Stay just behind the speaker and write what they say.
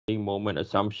moment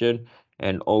assumption,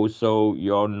 and also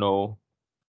you all know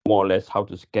more or less how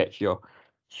to sketch your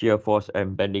shear force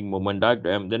and bending moment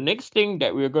diagram. The next thing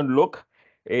that we're going to look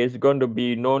is going to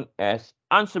be known as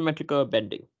unsymmetrical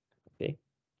bending, okay,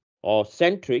 or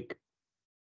centric.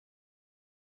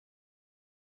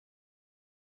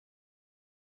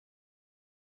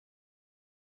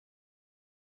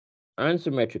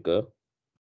 Unsymmetrical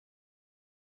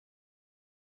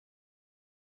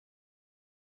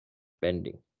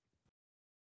bending.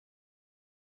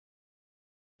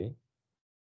 Okay.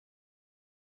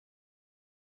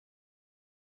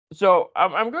 So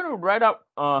I'm going to write up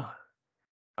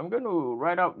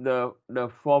the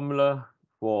formula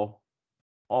for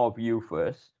all of you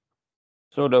first.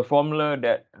 So the formula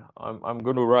that I'm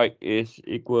going to write is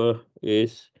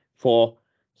for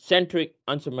centric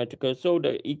unsymmetrical. So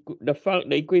the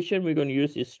equation we're going to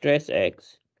use is stress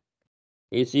X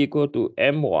is equal to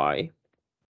my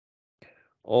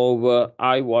over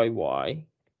Iyy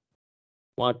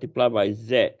multiplied by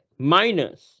Z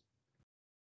minus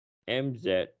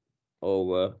mz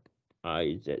over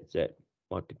Izz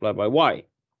multiplied by Y.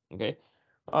 Okay.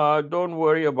 Don't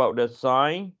worry about the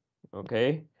sign.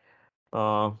 Okay.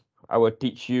 I will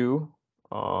teach you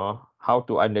how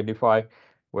to identify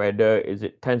whether is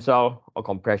it tensile or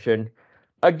compression,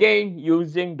 again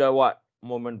using the what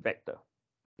moment vector.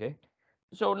 Okay,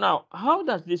 so now how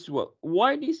does this work?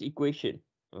 Why this equation?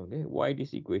 Okay, why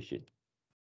this equation?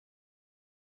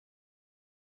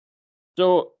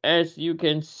 So as you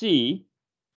can see,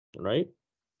 right,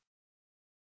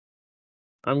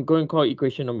 I'm going to call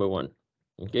equation number 1.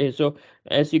 Okay, so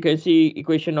as you can see,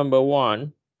 equation number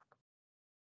 1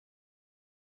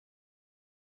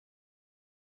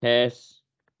 has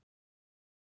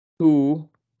 2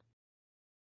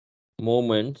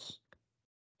 moments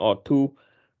or 2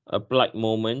 applied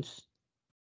moments,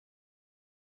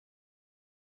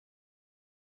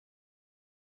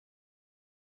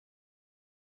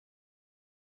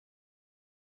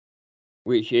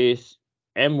 which is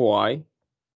my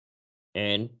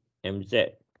and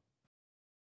mz.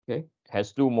 Okay,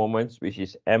 has 2 moments, which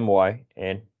is my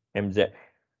and mz.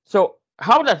 So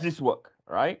how does this work,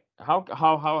 right? How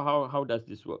does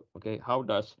this work? Okay, how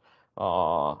does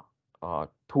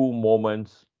 2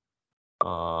 moments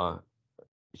uh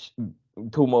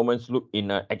 2 moments look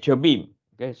in an actual beam?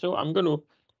 Okay, so I'm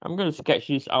gonna sketch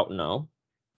this out now.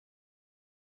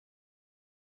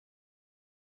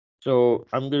 So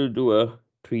I'm gonna do a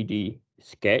 3D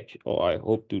sketch, or I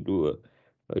hope to do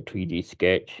a 3D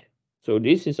sketch. So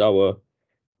this is our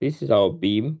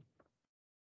beam.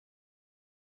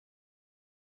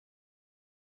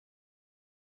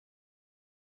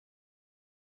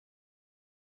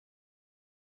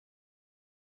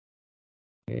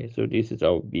 Okay, so this is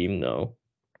our beam now.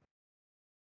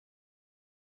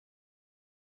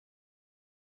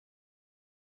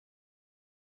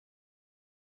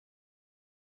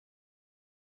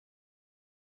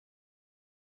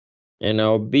 And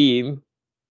our beam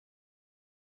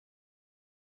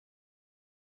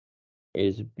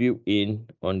is built in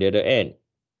on the other end.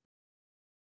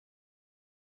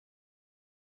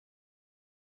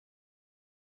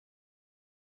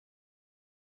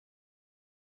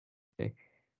 Okay,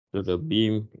 so the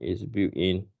beam is built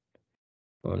in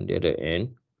on the other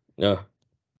end. The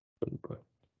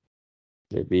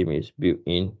beam is built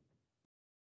in.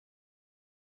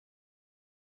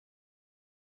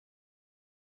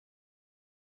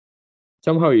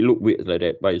 Somehow it look weird like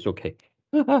that, but it's okay.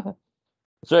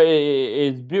 So it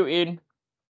is built in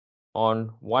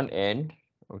on one end,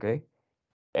 okay?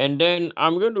 And then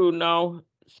I'm going to now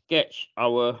sketch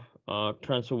our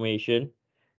transformation.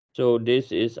 So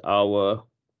this is our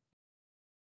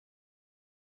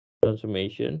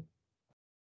transformation.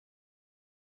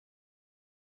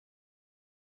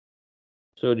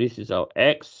 So this is our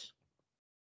X,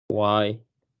 Y,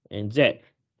 and Z.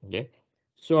 Okay.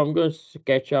 So I'm going to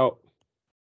sketch out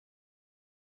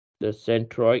the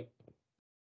centroid.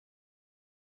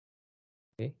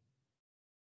 Okay.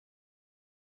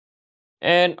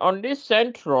 And on this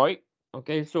centroid,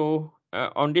 okay, so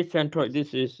on this centroid,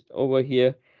 this is over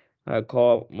here, I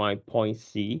call my point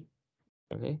C.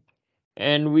 Okay.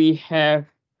 And we have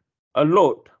a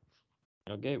load.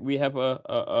 Okay, we have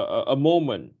a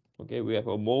moment. Okay, we have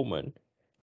a moment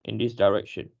in this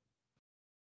direction.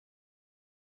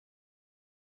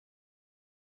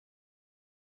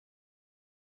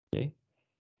 Okay,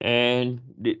 and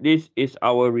this is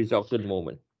our resultant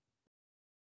moment.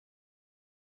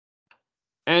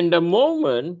 And the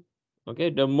moment, okay,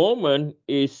 the moment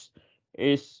is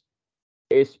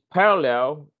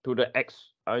parallel to the x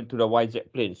to the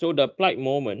yz plane. So the applied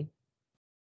moment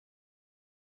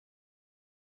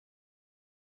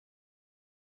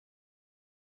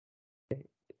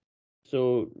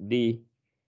So the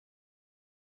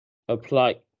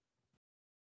applied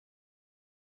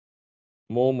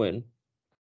moment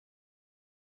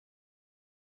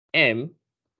M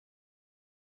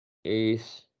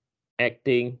is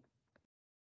acting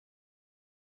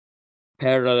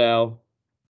parallel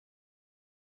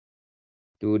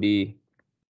to the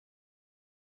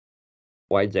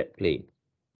YZ plane,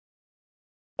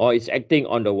 or it's acting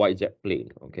on the YZ plane.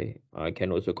 Okay, I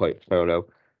can also call it parallel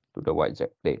to the YZ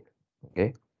plane.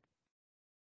 Okay,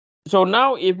 so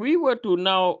now if we were to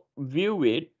now view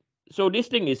it, so this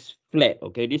thing is flat.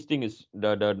 Okay, this thing is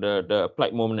the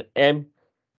applied moment M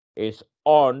is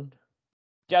on,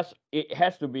 just it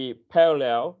has to be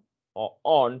parallel or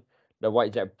on the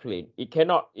YZ plane. It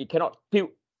cannot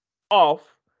tilt off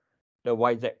the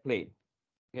YZ plane.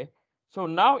 Okay, so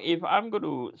now if I'm going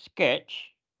to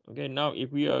sketch, okay, now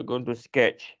if we are going to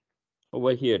sketch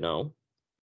over here now,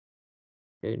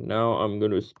 okay, now I'm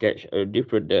going to sketch a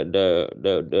different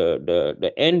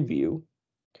the end view.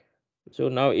 So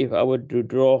now if I were to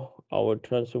draw our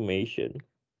transformation,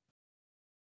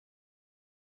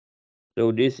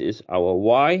 so this is our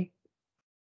Y,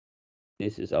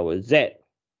 this is our Z,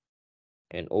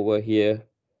 and over here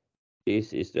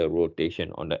this is the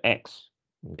rotation on the X.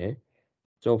 Okay,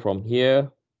 so from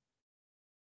here,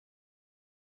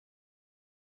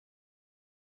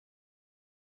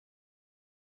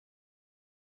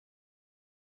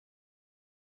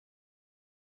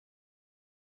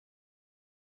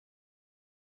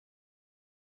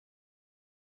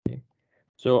 okay,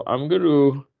 so I'm going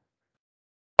to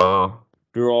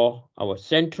draw our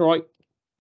centroid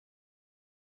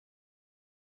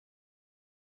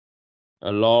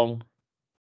along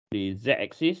the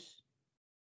Z-axis,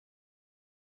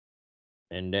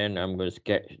 and then I'm going to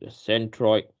sketch the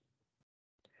centroid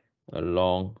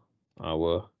along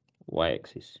our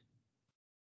Y-axis.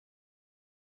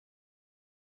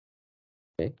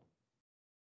 Okay,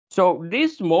 so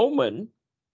this moment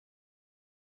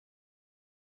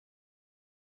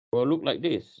will look like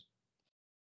this.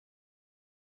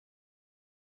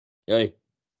 Hey,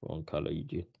 wrong color,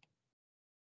 Eugene.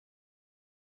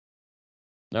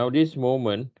 Now this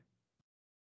moment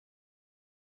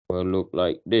will look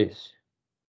like this.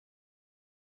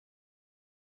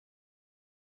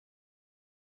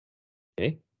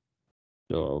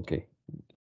 Okay,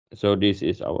 so this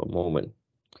is our moment,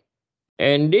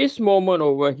 and this moment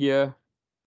over here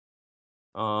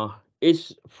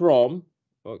is from,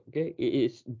 okay, it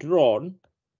is drawn.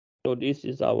 So this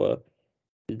is our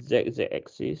ZZ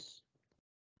axis,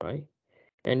 right?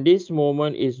 And this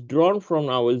moment is drawn from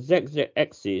our ZZ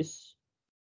axis,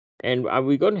 and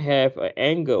we're going to have an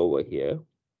angle over here.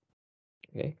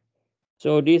 Okay,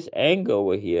 so this angle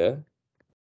over here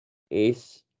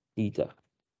is theta,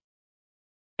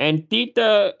 and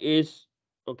theta is,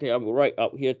 okay, I'm right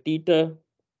up here, theta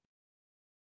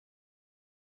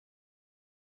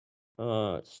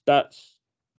starts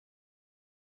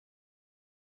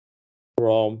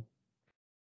from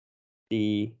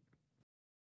the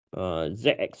Z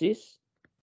axis,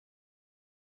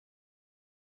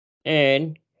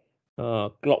 and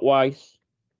clockwise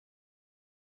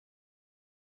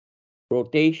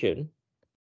rotation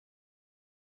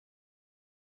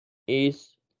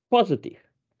is positive.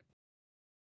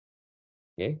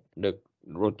 Okay, the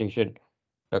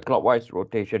clockwise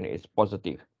rotation is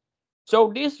positive.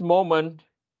 So this moment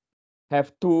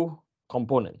have two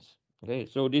components. Okay,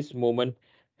 so this moment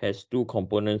has two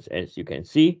components, as you can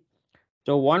see.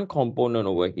 So one component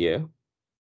over here,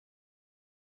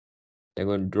 I'm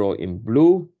going to draw in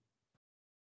blue.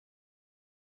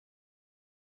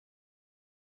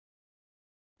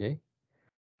 Okay,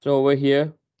 so over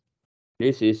here,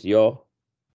 this is your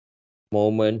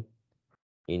moment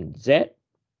in Z.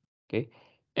 Okay,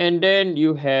 and then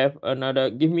you have another,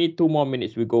 give me 2 more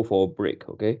minutes, we go for a break.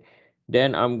 Okay,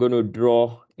 then I'm going to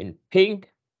draw in pink,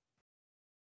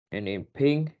 and in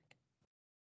pink,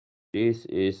 this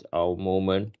is our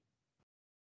moment.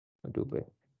 Okay,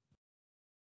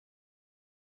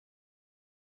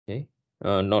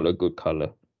 not a good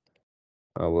color.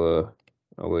 I will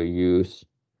use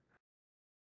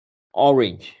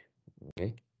orange.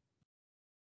 Okay,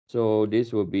 so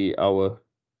this will be our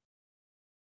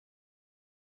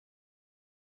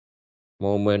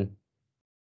moment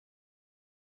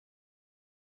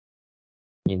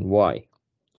in Y.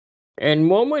 And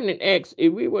moment in X,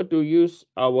 if we were to use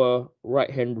our right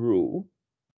hand rule,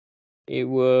 it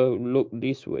will look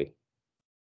this way.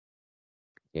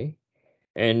 Okay,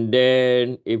 and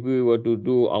then if we were to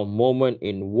do our moment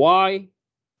in Y,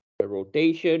 the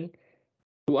rotation,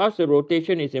 to us the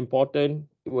rotation is important.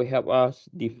 It will help us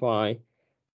define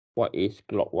what is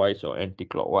clockwise or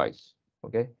anti-clockwise.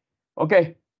 Okay.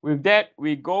 Okay. With that,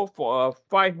 we go for a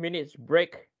 5 minutes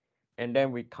break and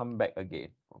then we come back again.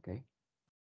 Okay.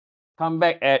 Come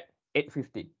back at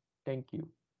 8:50. Thank you.